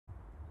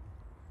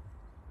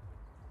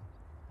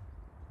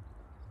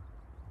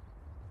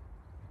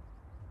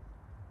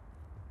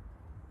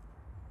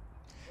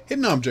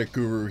Hidden Object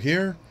Guru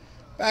here,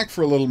 back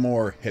for a little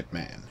more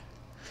Hitman.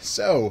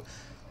 So,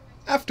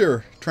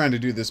 after trying to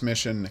do this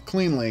mission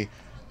cleanly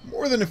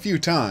more than a few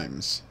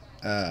times,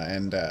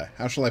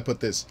 how shall I put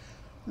this,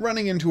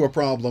 running into a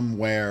problem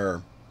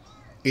where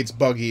it's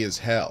buggy as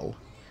hell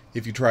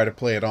if you try to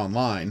play it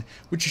online,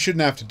 which you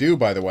shouldn't have to do,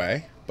 by the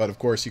way, but of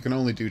course you can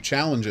only do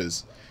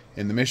challenges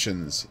in the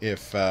missions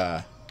if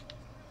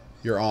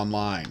you're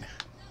online.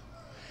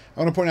 I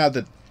want to point out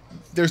that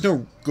there's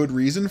no good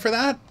reason for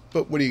that,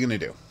 but what are you going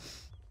to do?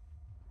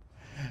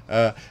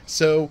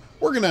 So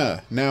we're going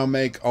to now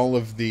make all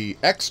of the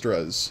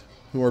extras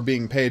who are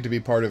being paid to be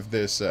part of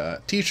this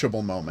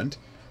teachable moment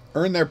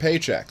earn their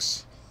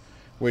paychecks.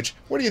 Which,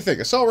 what do you think,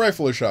 assault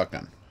rifle or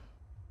shotgun?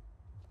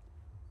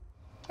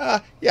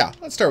 Yeah,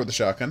 let's start with the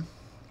shotgun.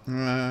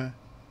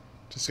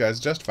 Disguise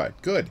justified.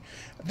 Good.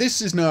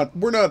 This is not,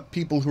 we're not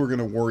people who are going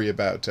to worry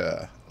about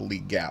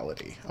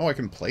legality. Oh, I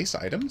can place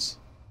items?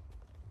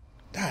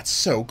 That's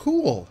so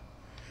cool.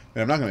 I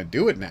mean, I'm not going to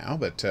do it now,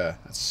 but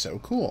that's so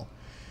cool.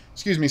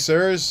 Excuse me,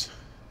 sirs.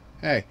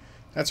 Hey,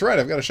 that's right,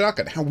 I've got a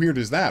shotgun. How weird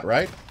is that,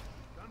 right?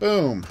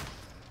 Boom.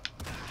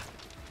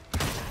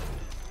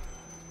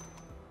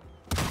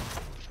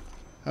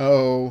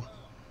 Oh,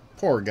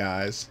 poor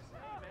guys.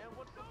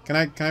 Can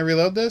I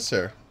reload this,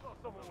 or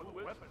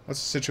what's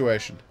the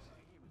situation?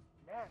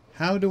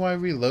 How do I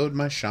reload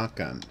my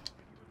shotgun?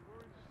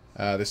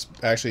 This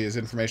actually is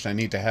information I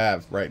need to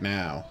have right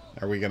now.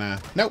 Are we gonna...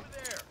 Nope.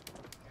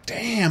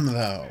 Damn,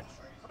 though.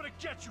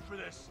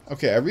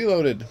 Okay, I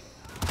reloaded.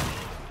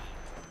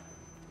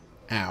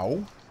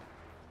 Ow.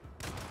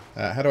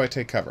 How do I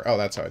take cover? Oh,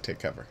 that's how I take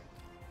cover.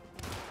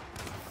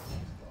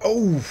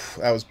 Oh,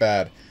 that was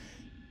bad.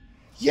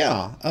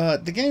 Yeah,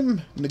 the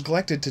game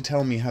neglected to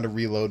tell me how to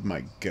reload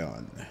my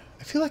gun.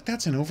 I feel like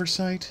that's an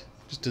oversight,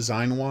 just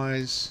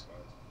design-wise.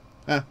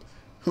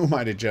 Who am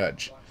I to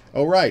judge?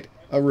 Oh, right,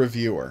 a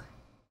reviewer.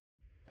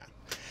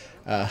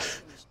 I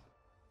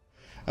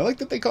like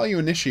that they call you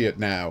Initiate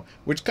now,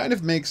 which kind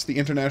of makes the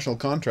International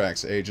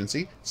Contracts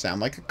Agency sound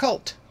like a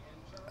cult.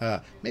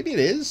 Maybe it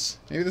is.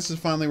 Maybe this is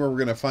finally where we're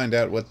going to find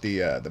out what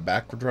the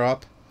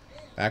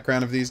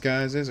background of these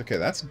guys is. Okay,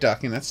 that's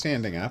ducking, that's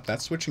standing up,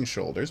 that's switching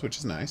shoulders, which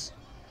is nice.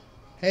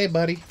 Hey,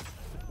 buddy.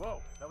 Whoa,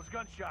 that was a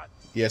gunshot.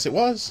 Yes, it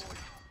was.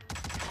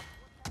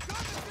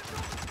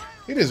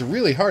 It is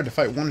really hard to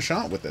fight one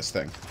shot with this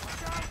thing.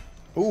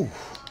 Ooh,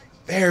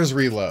 there's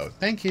reload.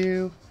 Thank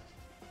you.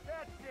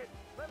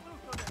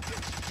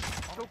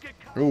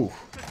 Ooh.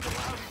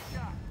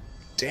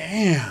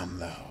 Damn,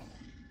 though.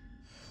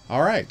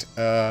 Alright,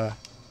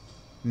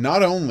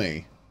 not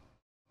only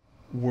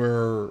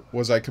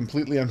was I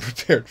completely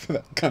unprepared for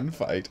that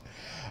gunfight,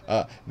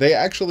 they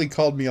actually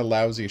called me a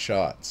lousy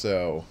shot,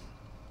 so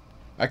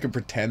I could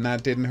pretend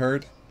that didn't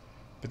hurt,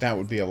 but that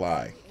would be a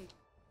lie.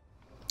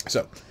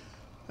 So,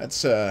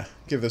 let's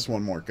give this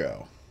one more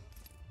go.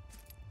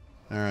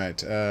 Alright,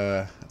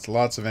 that's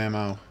lots of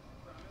ammo.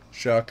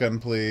 Shotgun,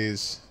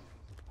 please.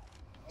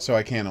 So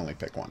I can only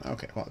pick one.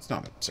 Okay, well, it's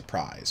not a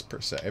surprise,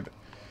 per se, but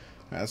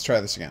alright, let's try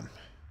this again.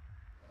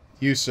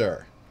 You,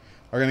 sir,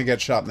 are going to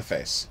get shot in the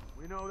face.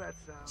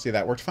 See,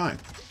 that worked fine.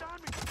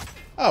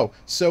 Oh,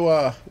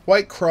 so,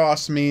 white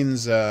cross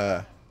means,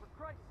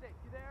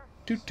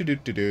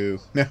 do-do-do-do-do.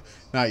 No,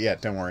 not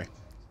yet, don't worry.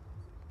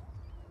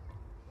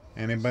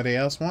 Anybody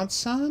else want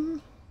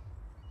some?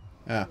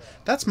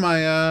 That's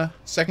my,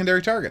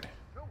 secondary target.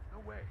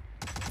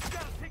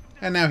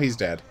 And now he's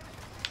dead.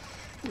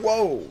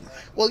 Whoa!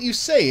 Well, you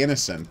say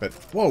innocent, but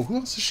whoa, who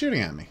else is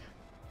shooting at me?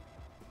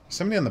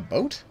 Somebody on the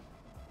boat?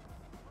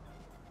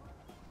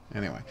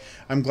 Anyway,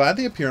 I'm glad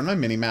they appear on my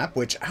mini-map,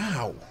 which...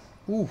 Ow!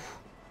 Ooh.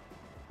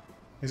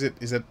 Is it...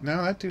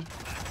 No, that dude...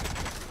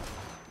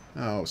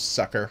 Oh,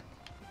 sucker.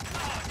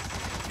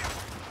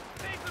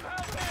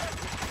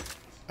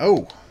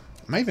 Oh!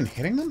 Am I even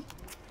hitting them?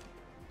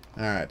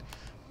 Alright.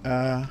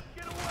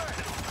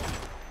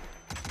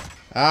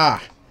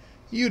 Ah!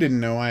 You didn't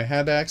know I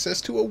had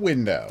access to a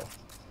window.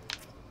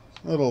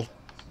 Little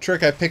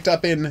trick I picked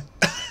up in...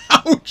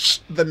 Ouch!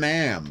 The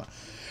NAM.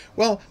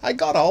 Well, I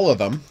got all of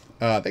them.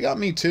 They got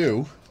me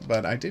too,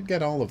 but I did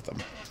get all of them.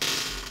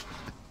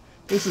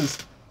 This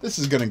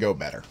is gonna go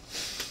better.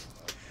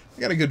 I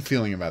got a good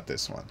feeling about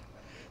this one.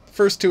 The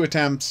first two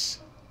attempts...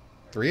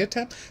 Three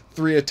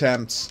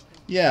attempts.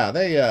 Yeah,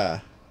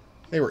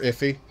 they were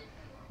iffy.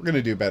 We're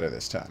gonna do better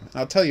this time.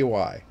 I'll tell you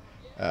why.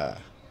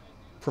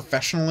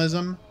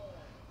 Professionalism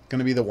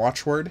gonna be the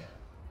watchword.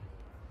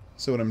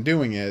 So what I'm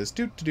doing is...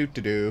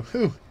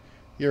 Whew.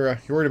 You're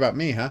worried about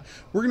me, huh?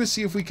 We're going to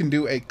see if we can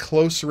do a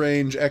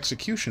close-range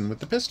execution with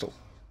the pistol.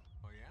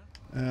 Oh,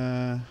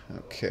 yeah?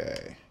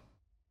 Okay.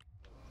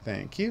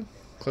 Thank you.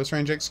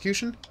 Close-range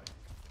execution?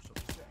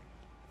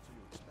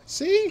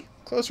 See?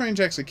 Close-range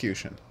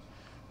execution.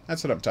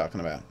 That's what I'm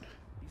talking about.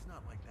 He's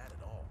not like that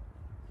at all.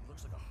 He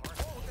looks like a hard...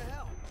 Oh, what the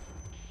hell?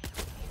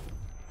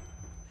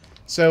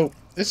 So,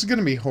 this is going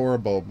to be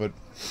horrible, but...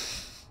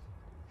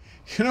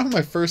 You know what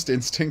my first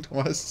instinct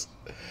was?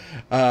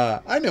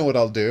 I know what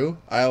I'll do.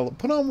 I'll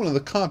put on one of the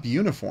cop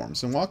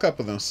uniforms and walk up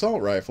with an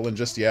assault rifle and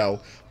just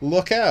yell,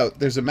 "Look out,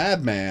 there's a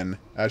madman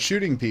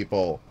shooting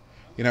people.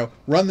 You know,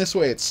 run this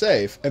way, it's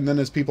safe." And then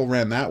as people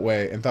ran that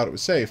way and thought it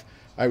was safe,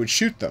 I would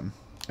shoot them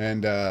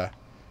and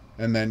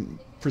then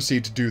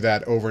proceed to do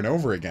that over and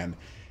over again.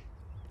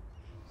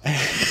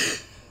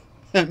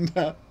 and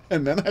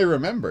then I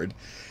remembered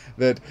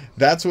that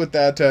that's what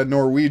that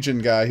Norwegian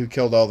guy who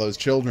killed all those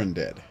children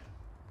did.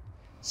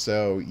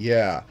 So,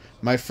 yeah,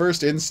 my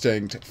first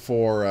instinct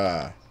for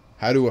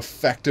how to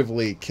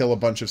effectively kill a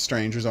bunch of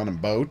strangers on a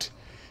boat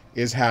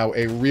is how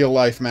a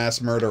real-life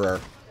mass murderer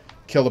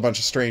killed a bunch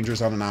of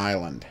strangers on an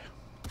island.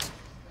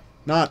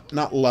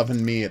 Not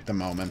loving me at the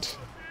moment.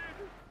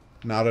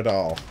 Not at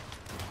all.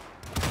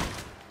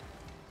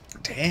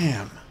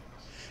 Damn.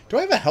 Do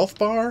I have a health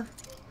bar?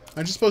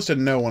 I'm just supposed to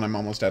know when I'm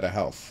almost out of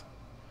health.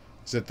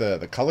 Is it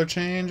the color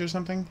change or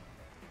something?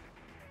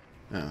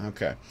 Oh,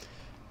 okay.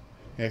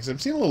 Yeah, because I'm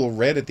seeing a little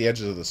red at the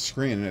edges of the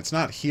screen, and it's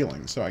not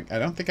healing, so I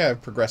don't think I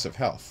have progressive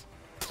health.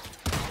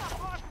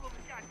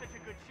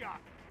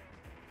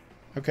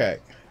 Okay.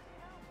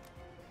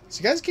 So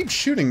you guys keep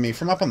shooting me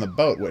from up on the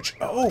boat, which...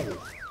 Oh!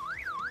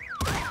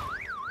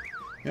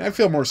 Yeah, I'd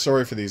feel more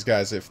sorry for these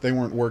guys if they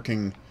weren't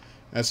working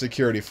as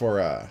security for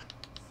a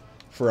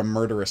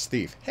murderous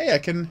thief. Hey, I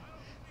can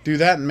do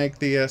that and make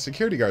the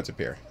security guards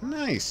appear.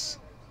 Nice!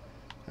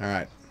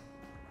 Alright.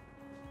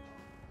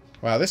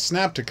 Wow, this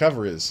snap to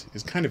cover is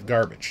kind of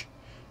garbage.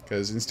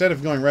 Because instead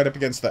of going right up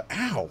against the...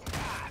 Ow!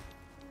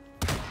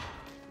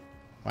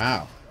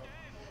 Wow.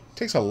 It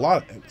takes a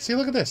lot... See,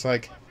 look at this.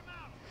 Like,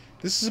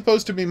 this is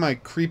supposed to be my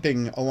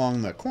creeping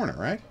along the corner,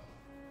 right?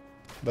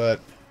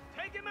 But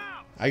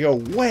I go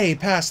way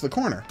past the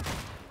corner.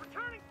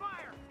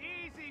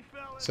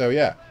 So,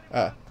 yeah.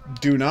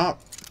 Do not...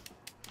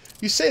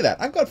 You say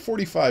that. I've got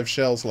 45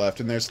 shells left,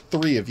 and there's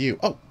 3 of you.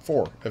 Oh,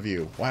 4 of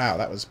you. Wow,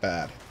 that was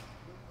bad.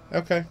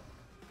 Okay.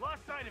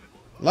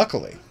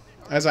 Luckily,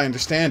 as I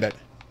understand it,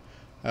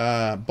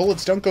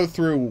 bullets don't go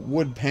through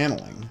wood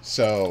paneling,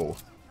 so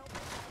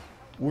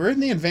we're in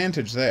the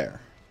advantage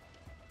there.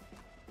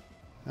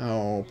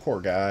 Oh,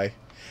 poor guy.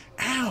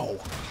 Ow!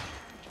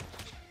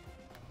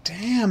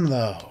 Damn,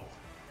 though.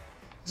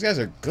 These guys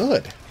are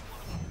good.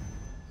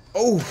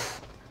 Oh!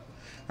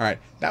 Alright,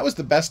 that was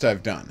the best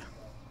I've done.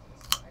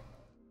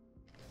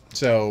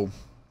 So,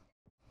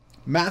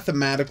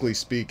 mathematically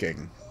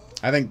speaking,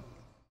 I think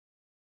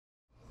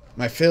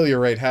my failure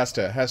rate has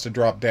to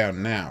drop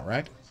down now,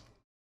 right?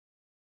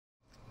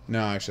 No,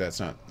 actually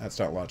that's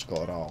not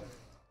logical at all.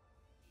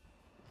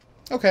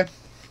 Okay.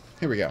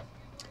 Here we go.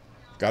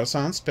 Got a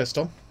silenced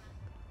pistol.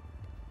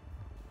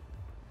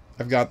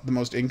 I've got the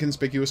most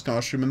inconspicuous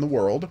costume in the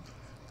world.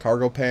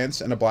 Cargo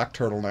pants and a black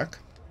turtleneck.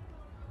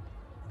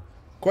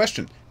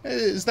 Question.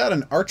 Is that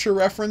an Archer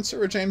reference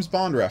or a James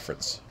Bond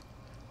reference?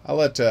 I'll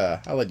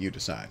let you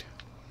decide.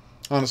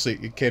 Honestly,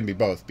 it can be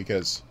both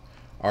because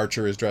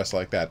Archer is dressed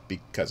like that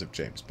because of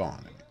James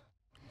Bond.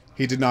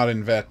 He did not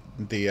invent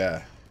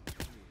the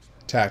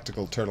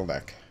tactical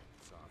turtleneck.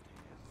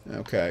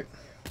 Okay.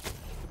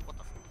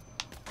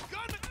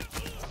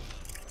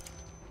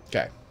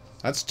 Okay.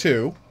 That's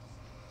 2.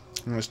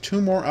 And there's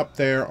 2 more up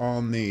there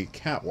on the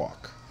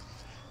catwalk.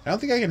 I don't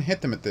think I can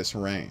hit them at this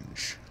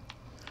range.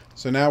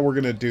 So now we're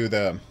going to do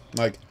the,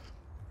 like,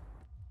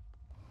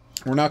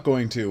 we're not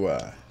going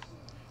to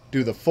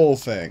do the full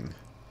thing,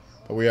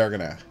 but we are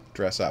going to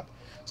dress up.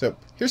 So,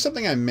 here's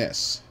something I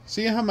miss.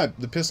 See how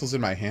the pistol's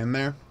in my hand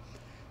there?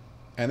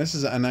 And this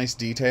is a nice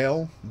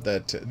detail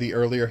that the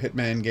earlier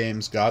Hitman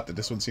games got that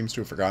this one seems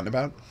to have forgotten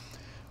about.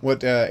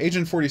 What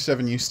Agent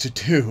 47 used to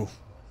do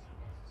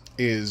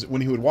is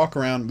when he would walk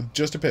around with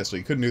just a pistol,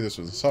 he couldn't do this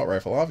with an assault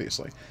rifle,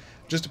 obviously,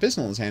 just a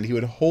pistol in his hand, he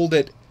would hold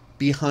it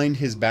behind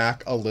his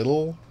back a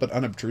little, but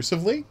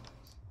unobtrusively,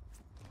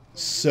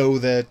 so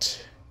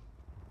that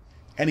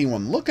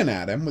anyone looking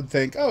at him would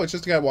think, oh, it's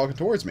just a guy walking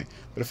towards me.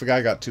 But if a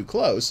guy got too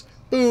close,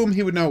 boom,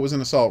 he would know it was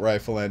an assault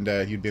rifle, and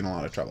he'd be in a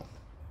lot of trouble.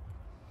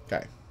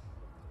 Okay.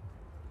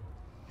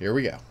 Here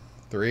we go.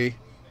 3,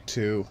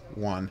 2,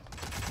 1.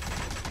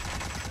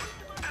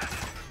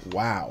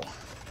 Wow.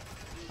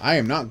 I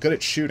am not good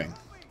at shooting.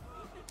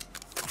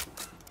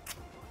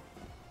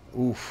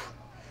 Oof.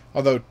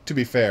 Although, to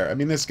be fair, I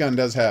mean, this gun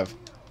does have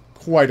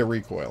quite a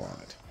recoil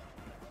on it.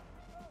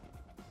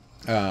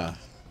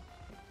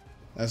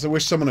 As I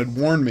wish someone had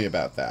warned me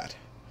about that.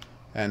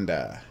 And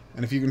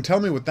if you can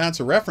tell me what that's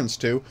a reference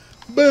to,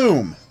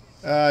 boom!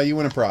 You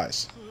win a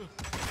prize.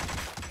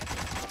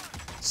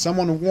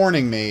 Someone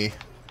warning me.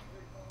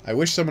 I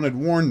wish someone had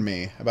warned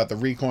me about the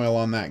recoil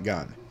on that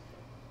gun.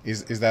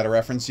 Is that a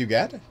reference you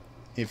get?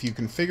 If you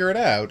can figure it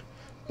out,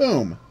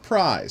 boom,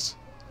 prize.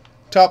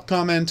 Top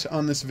comment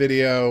on this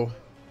video,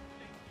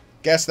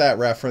 guess that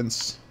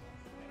reference,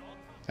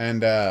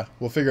 and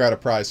we'll figure out a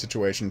prize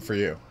situation for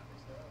you.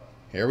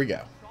 Here we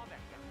go.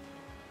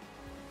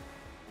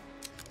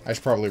 I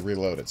should probably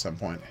reload at some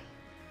point.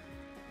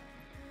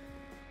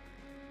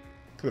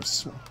 Could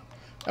have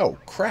oh,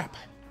 crap.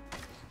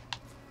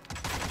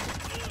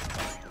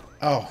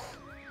 Oh.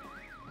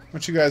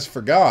 What you guys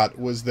forgot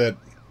was that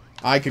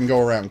I can go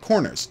around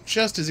corners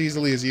just as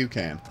easily as you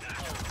can.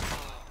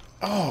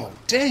 Oh,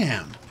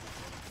 damn.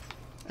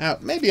 Now,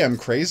 maybe I'm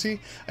crazy.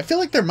 I feel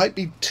like there might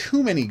be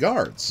too many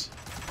guards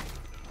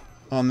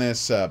on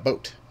this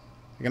boat.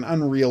 Like an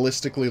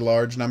unrealistically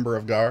large number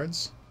of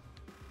guards.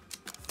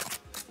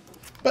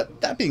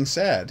 But that being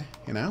said,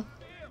 you know,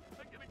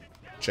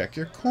 check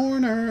your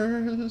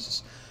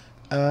corners.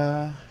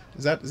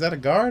 Is that a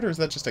guard or is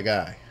that just a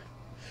guy?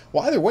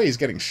 Well, either way, he's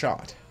getting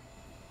shot.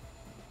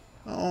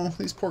 Oh,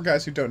 these poor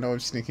guys who don't know I'm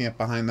sneaking up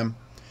behind them.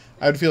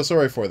 I would feel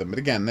sorry for them, but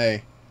again,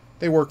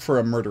 they work for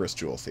a murderous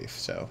jewel thief,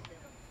 so...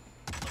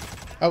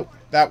 Oh,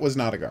 that was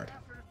not a guard.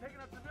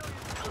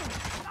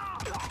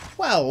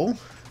 Well,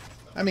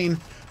 I mean,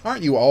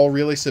 aren't you all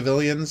really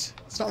civilians?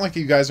 It's not like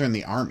you guys are in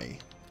the army.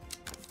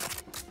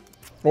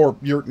 Or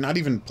you're not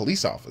even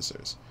police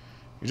officers.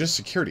 You're just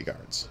security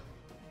guards.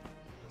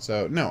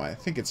 So, no, I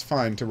think it's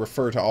fine to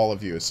refer to all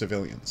of you as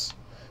civilians.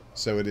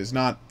 So it is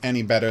not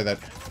any better that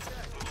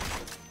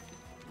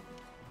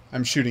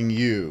I'm shooting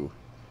you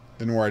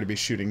than were I to be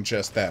shooting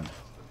just them.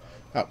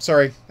 Oh,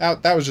 sorry.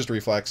 That was just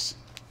reflex.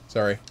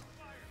 Sorry.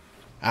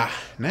 Ah,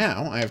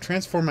 now I have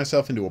transformed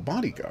myself into a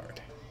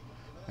bodyguard.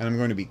 And I'm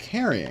going to be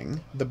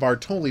carrying the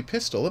Bartoli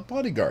pistol that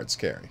bodyguards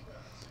carry.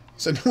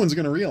 So no one's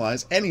going to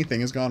realize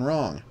anything has gone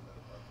wrong.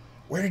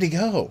 Where did he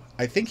go?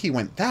 I think he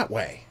went that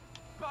way.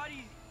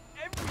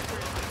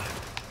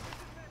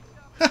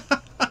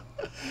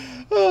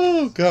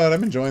 Oh, God,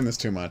 I'm enjoying this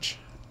too much.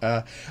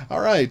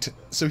 Alright,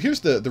 so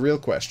here's the real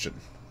question.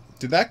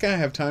 Did that guy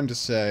have time to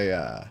say,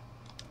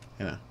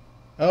 you know,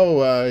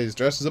 oh, he's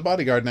dressed as a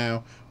bodyguard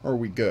now, or are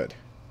we good?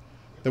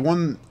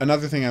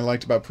 Another thing I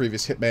liked about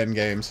previous Hitman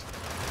games,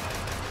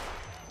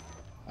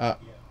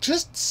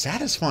 just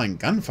satisfying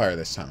gunfire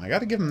this time, I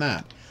gotta give him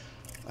that.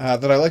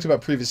 That I liked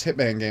about previous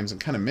Hitman games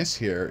and kind of miss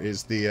here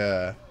is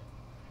the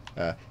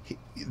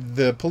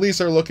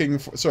police are looking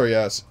for,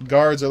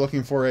 guards are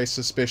looking for a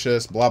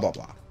suspicious blah blah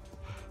blah.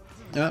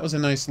 And that was a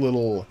nice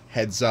little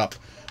heads up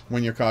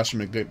when your costume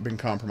had been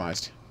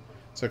compromised.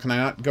 So can I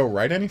not go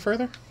right any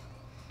further?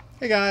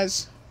 Hey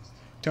guys,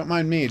 don't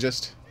mind me,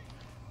 just...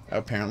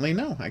 Apparently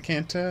no, I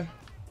can't,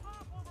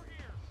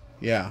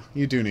 Yeah,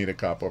 you do need a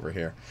cop over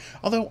here.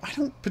 Although, I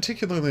don't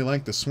particularly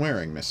like the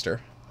swearing,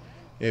 mister.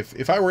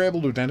 If I were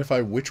able to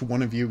identify which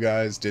one of you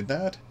guys did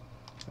that,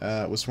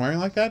 was swearing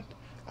like that,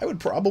 I would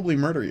probably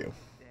murder you.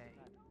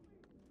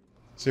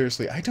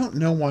 Seriously, I don't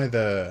know why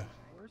the...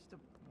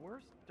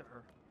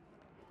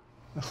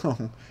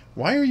 Oh,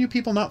 why are you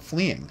people not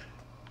fleeing?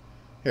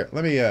 Here,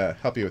 let me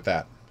help you with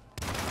that.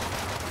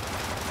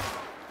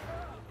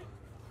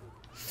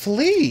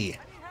 Flee!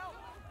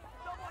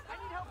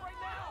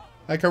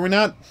 Like, are we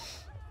not...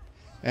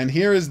 And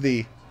here is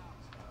the...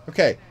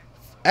 Okay,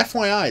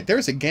 FYI,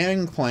 there's a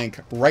gangplank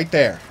right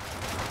there.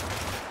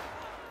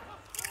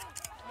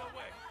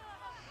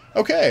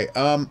 Okay,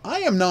 I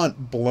am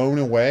not blown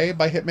away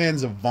by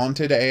Hitman's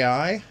vaunted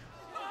AI.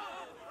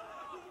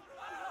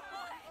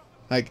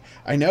 Like,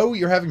 I know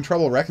you're having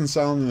trouble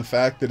reconciling the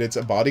fact that it's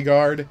a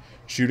bodyguard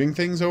shooting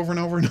things over and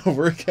over and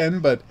over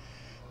again, but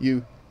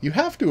you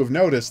have to have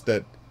noticed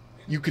that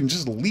you can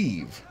just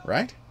leave,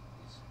 right?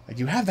 Like,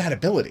 you have that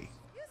ability.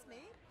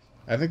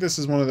 I think this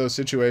is one of those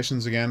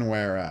situations, again,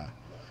 where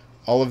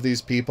all of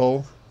these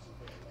people...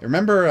 You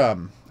remember, I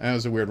know it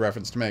was a weird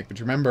reference to make, but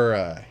you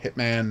remember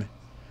Hitman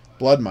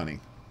Blood Money?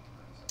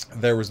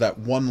 There was that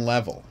one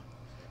level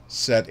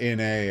set in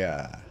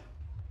at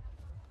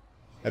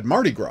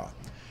Mardi Gras,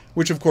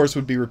 which of course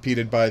would be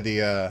repeated by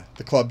the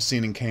club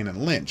scene in Kane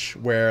and Lynch,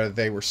 where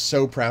they were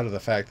so proud of the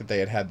fact that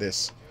they had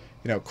this,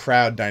 you know,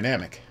 crowd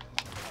dynamic.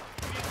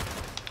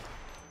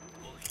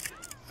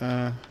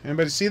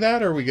 Anybody see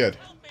that, or are we good?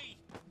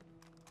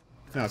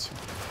 No, it's...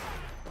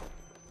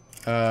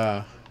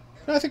 no,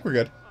 I think we're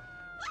good.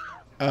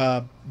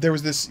 There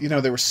was this, you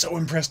know, they were so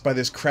impressed by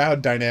this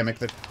crowd dynamic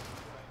that...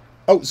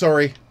 Oh,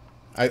 sorry.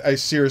 I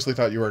seriously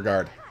thought you were a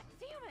guard.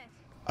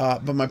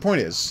 But my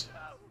point is...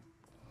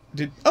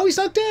 Oh, he's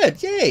not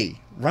dead! Yay!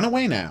 Run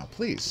away now,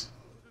 please.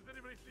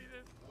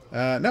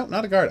 No,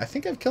 not a guard. I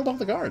think I've killed all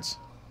the guards.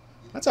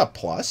 That's a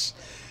plus.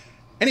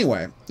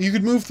 Anyway, you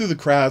could move through the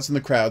crowds, and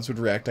the crowds would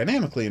react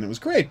dynamically, and it was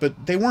great,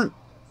 but they weren't...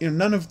 You know,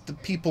 none of the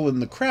people in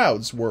the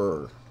crowds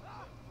were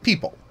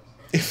people,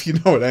 if you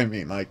know what I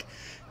mean. Like,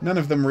 none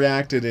of them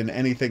reacted in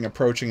anything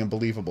approaching a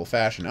believable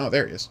fashion. Oh,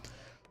 there he is.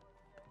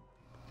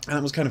 And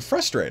it was kind of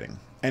frustrating.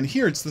 And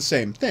here it's the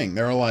same thing.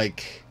 There are,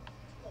 like,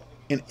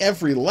 in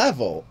every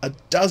level, a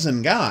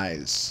dozen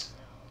guys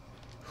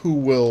who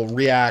will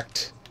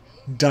react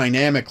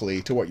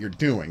dynamically to what you're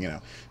doing. You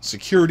know,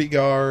 security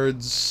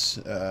guards,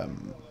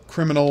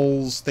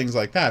 criminals, things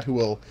like that, who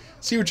will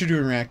see what you're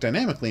doing and react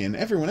dynamically, and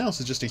everyone else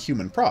is just a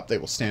human prop. They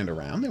will stand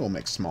around, they will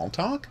make small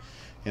talk,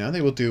 you know,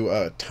 they will do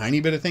a tiny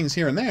bit of things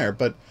here and there,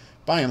 but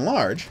by and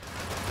large...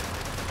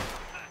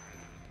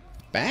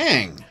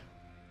 Bang!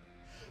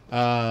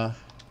 But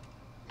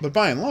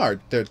by and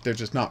large, they're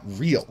just not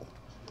real.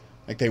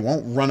 Like, they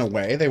won't run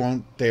away.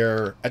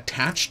 They're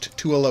attached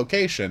to a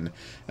location,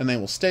 and they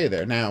will stay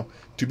there. Now,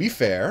 to be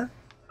fair,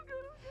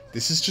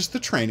 this is just the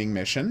training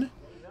mission.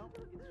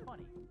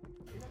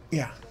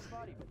 Yeah.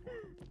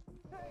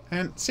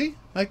 And see,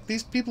 like,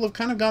 these people have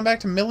kind of gone back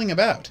to milling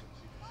about.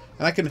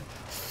 And I can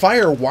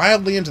fire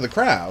wildly into the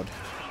crowd.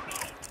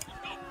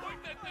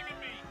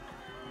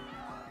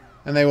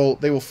 And they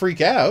will freak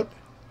out,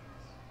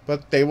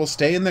 but they will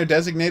stay in their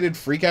designated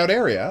freak out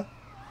area.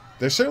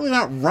 They're certainly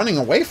not running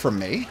away from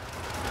me.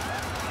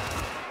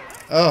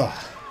 Ugh.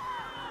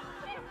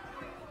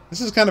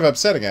 This is kind of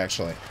upsetting,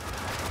 actually.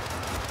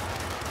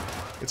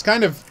 It's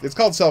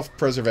called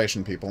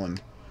self-preservation, people, and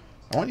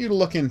I want you to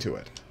look into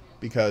it.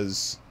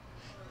 Because,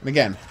 and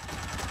again...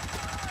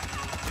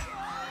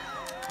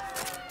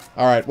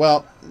 Alright,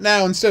 well,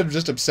 now instead of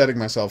just upsetting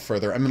myself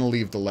further, I'm going to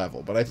leave the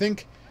level. But I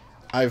think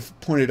I've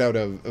pointed out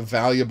a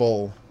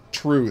valuable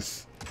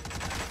truth.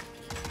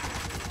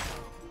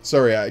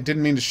 Sorry, I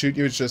didn't mean to shoot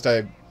you, it's just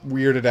I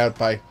weirded out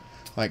by,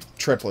 like,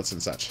 triplets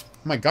and such. Oh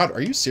my god,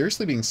 are you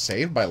seriously being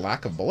saved by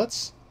lack of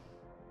bullets?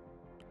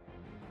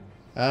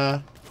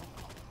 No,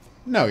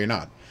 you're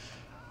not.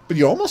 But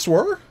you almost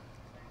were?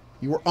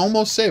 You were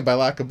almost saved by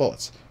lack of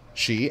bullets.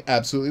 She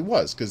absolutely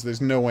was, because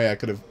there's no way I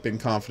could have been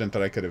confident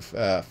that I could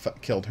have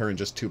killed her in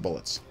just 2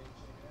 bullets.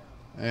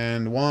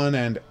 And 1,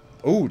 and...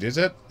 Ooh, is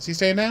he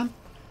staying down?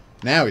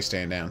 Now he's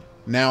staying down.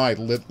 Now I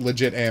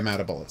legit am out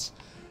of bullets.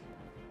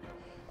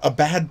 A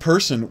bad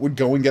person would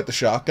go and get the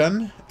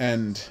shotgun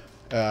and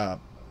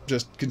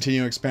just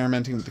continue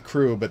experimenting with the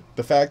crew, but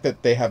the fact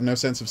that they have no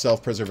sense of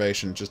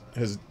self-preservation just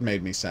has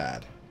made me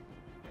sad.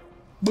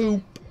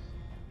 Boop.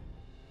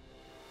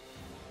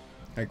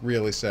 Like,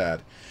 really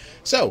sad.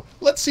 So,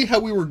 let's see how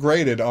we were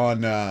graded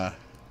on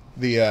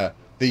the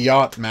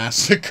Yacht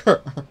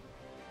Massacre.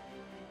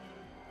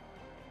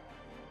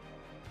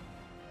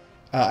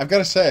 I've got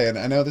to say, and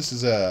I know this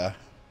is a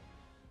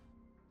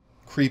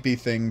creepy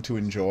thing to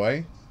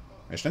enjoy.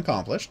 Mission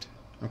accomplished.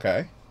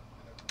 Okay.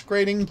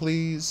 Grading,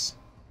 please.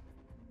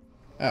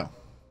 Oh.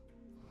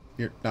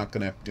 You're not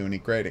going to do any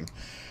grading.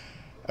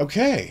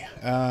 Okay.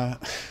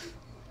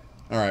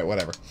 Alright,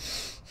 whatever.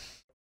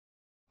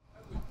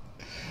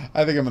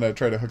 I think I'm going to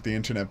try to hook the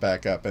internet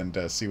back up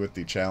and see what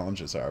the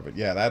challenges are. But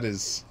yeah, that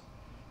is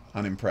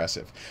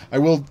unimpressive. I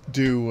will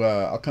do...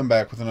 I'll come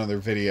back with another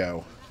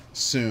video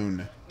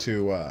soon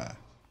to...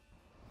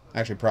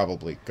 actually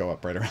probably go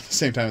up right around the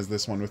same time as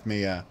this one with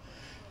me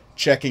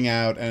checking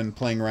out and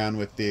playing around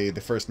with the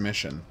first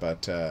mission.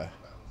 But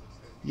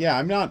yeah,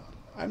 I'm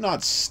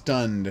not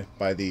stunned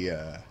by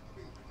the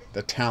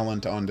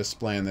talent on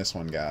display in this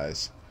one,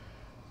 guys.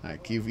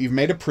 Like, you've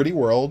made a pretty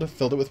world,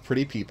 filled it with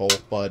pretty people,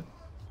 but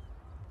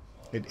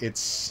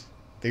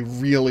they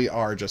really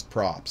are just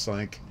props.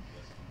 Like,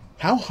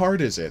 how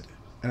hard is it?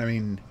 And I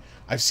mean,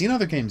 I've seen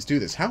other games do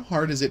this. How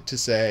hard is it to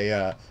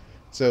say,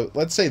 so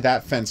let's say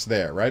that fence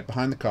there, right,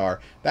 behind the car,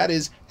 that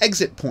is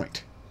exit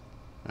point,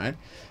 right?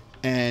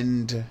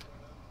 And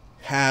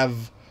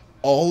have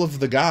all of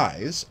the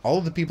guys, all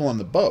of the people on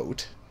the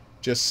boat,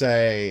 just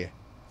say,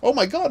 oh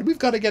my god, we've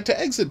got to get to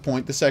exit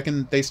point the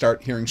second they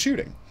start hearing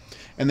shooting.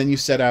 And then you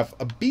set up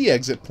a B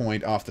exit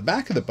point off the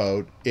back of the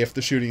boat if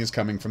the shooting is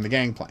coming from the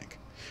gangplank.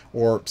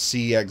 Or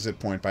C exit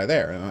point by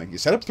there. And you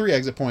set up 3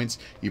 exit points,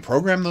 you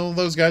program all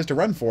those guys to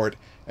run for it,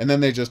 and then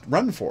they just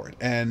run for it.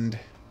 And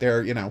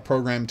they're, you know,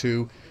 programmed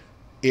to,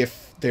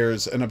 if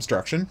there's an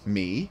obstruction,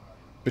 me,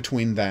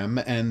 between them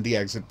and the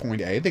exit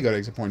point A, they go to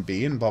exit point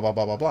B, and blah, blah,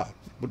 blah, blah, blah.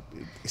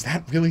 Is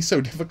that really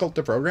so difficult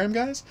to program,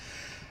 guys?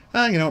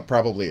 You know, it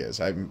probably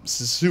is. I'm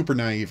super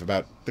naive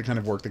about the kind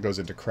of work that goes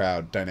into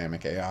crowd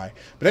dynamic AI.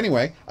 But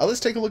anyway, let's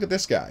take a look at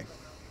this guy.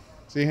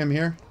 See him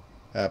here?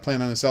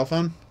 Playing on his cell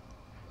phone?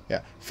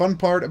 Yeah. Fun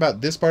part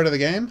about this part of the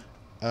game,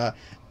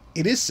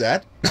 it is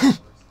set,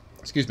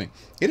 excuse me,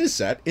 it is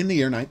set in the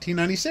year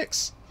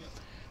 1996.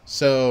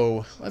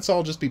 So, let's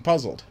all just be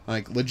puzzled.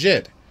 Like,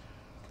 legit.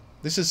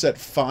 This is set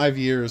 5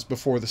 years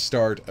before the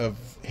start of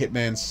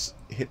Hitman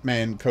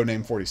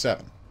Codename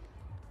 47.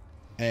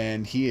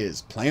 And he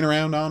is playing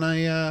around on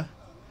a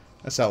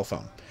cell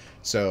phone.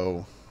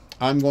 So,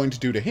 I'm going to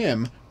do to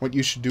him what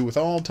you should do with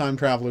all time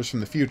travelers from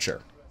the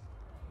future.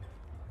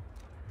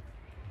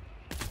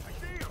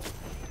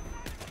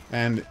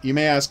 And you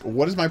may ask,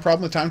 what is my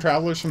problem with time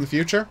travelers from the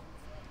future?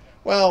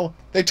 Well,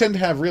 they tend to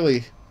have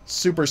really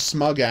super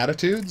smug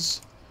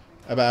attitudes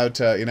about,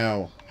 you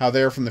know, how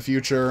they're from the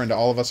future and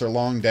all of us are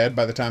long dead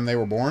by the time they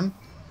were born.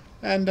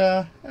 And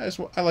I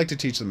like to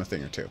teach them a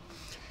thing or two.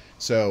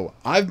 So,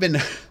 I've been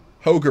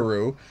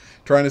HOGuru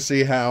trying to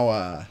see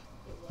how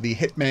the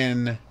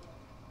Hitman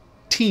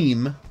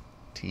team,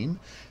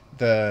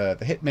 the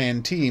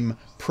Hitman team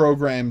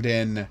programmed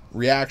in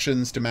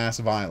reactions to mass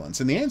violence.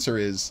 And the answer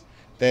is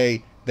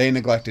they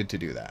neglected to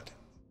do that.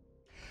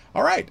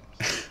 All right.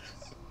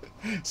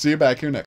 See you back here next.